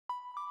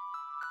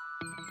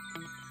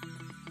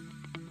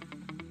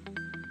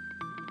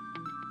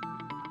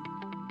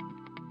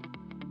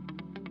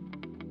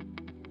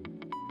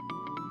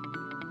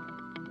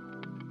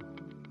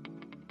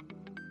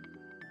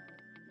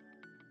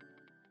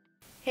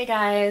Hey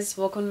guys,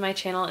 welcome to my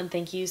channel and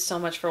thank you so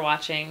much for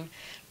watching.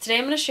 Today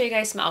I'm going to show you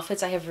guys some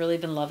outfits I have really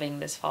been loving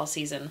this fall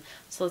season.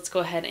 So let's go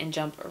ahead and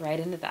jump right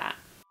into that.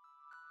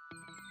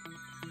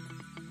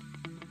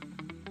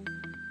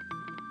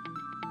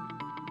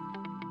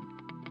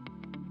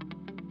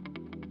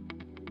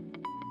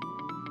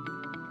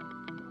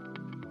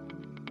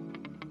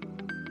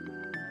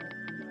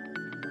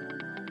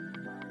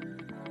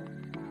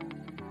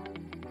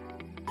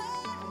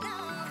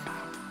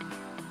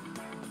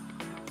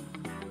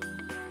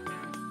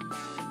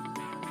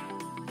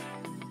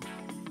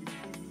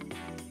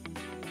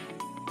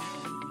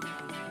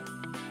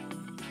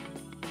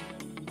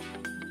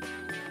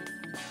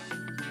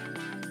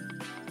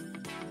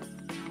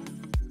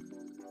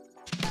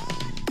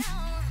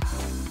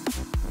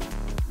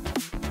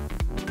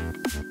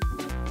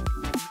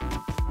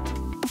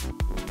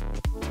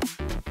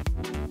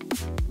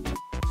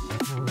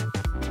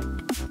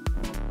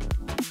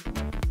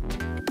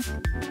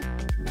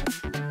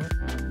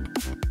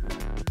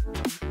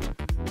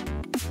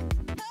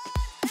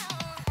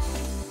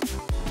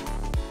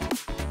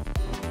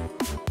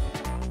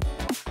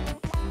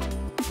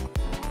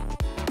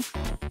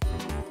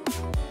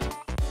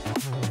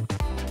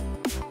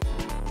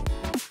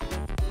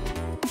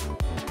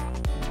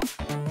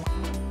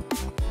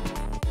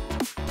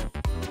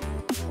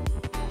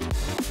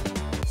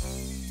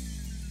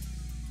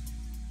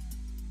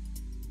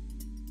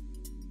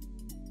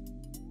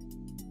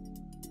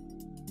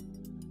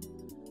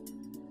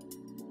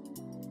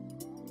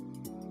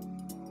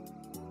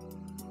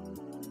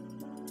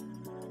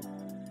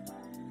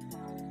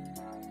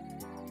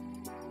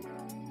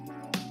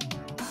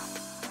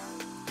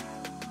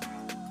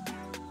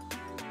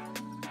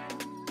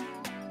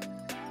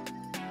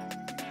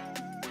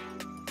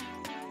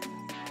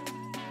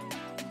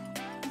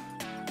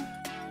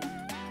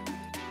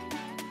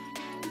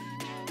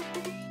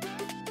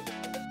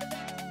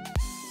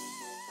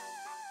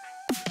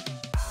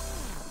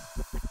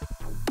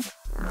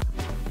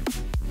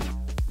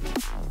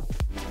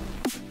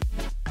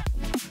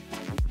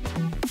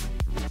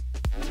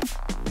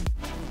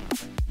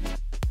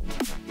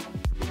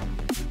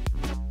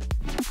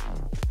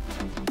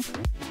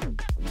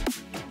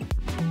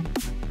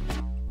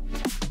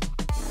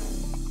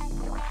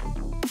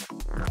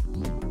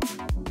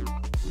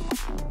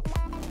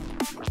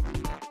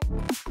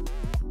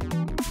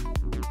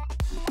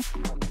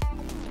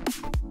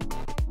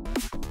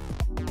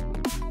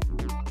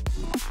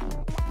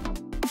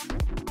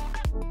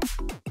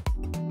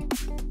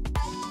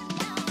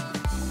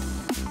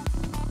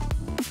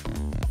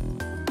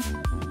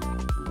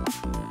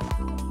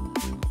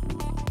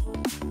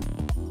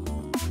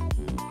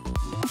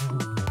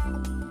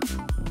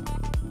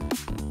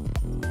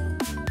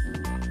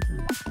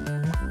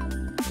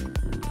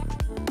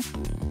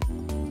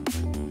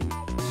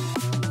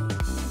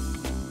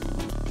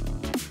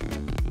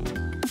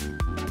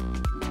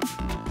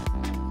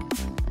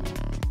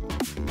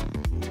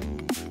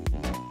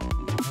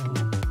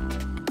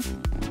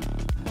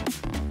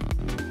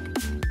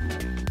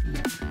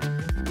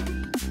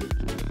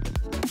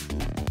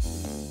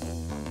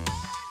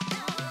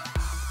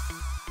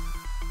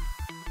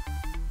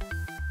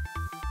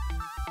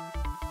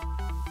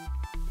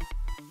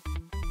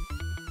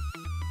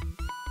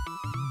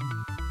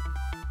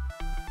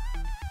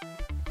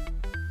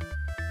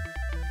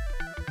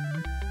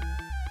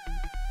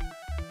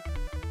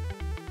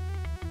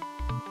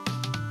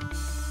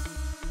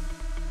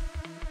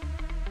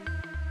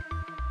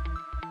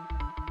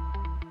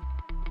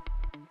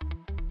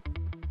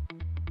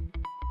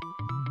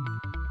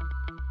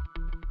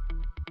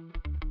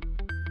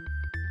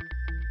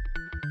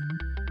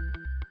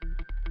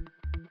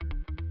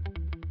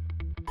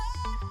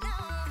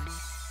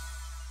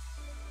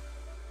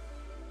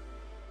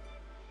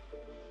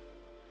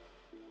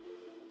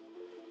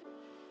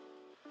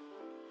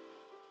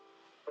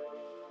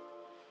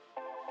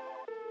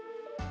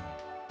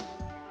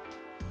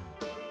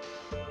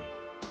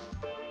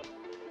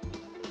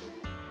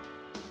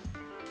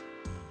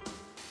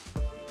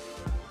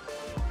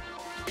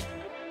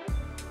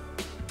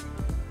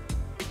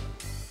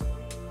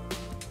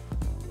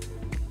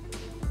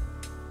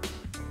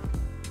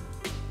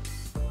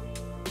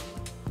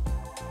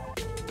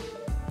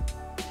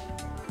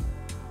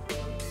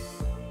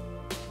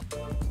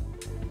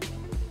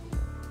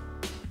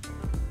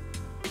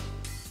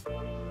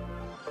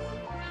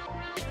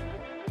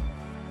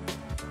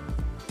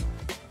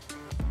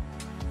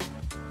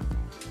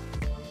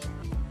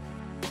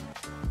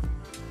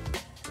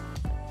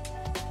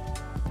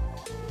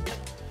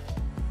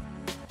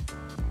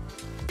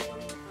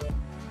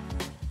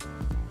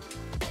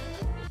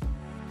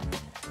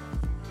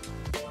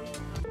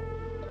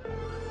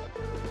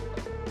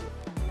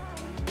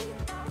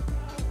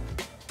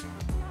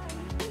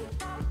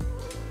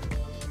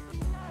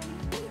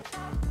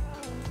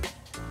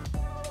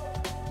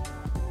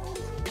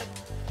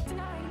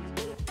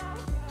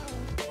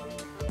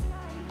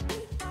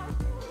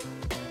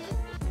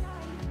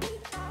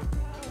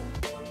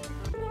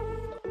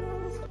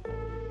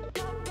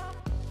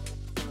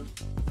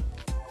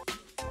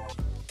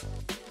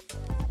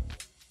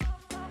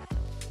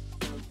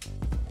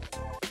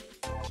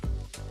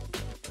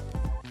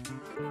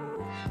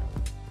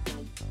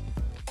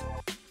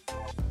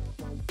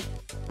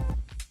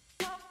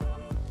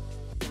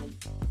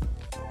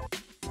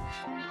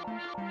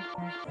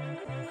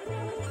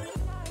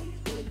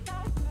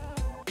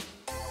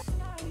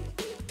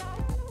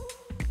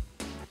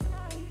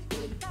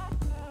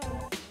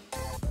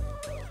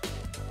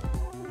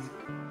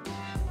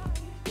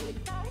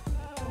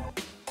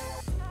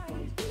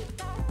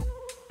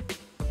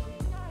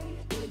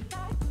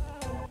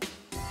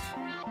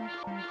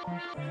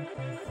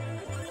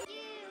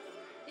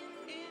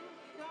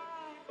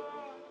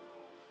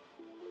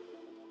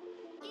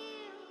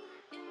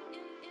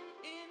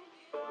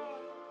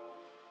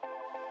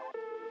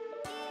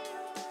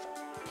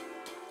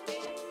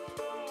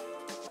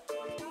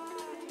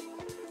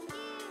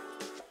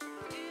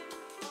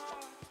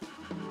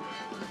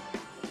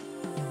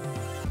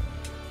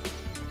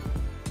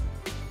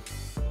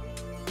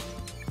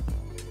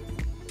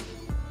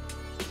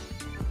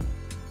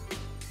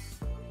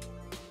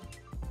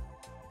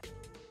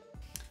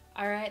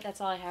 Alright, that's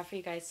all I have for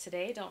you guys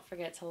today. Don't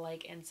forget to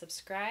like and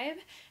subscribe,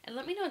 and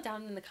let me know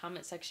down in the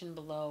comment section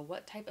below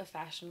what type of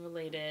fashion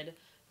related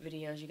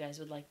videos you guys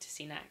would like to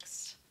see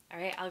next.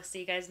 Alright, I'll see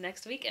you guys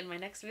next week in my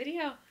next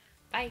video.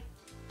 Bye!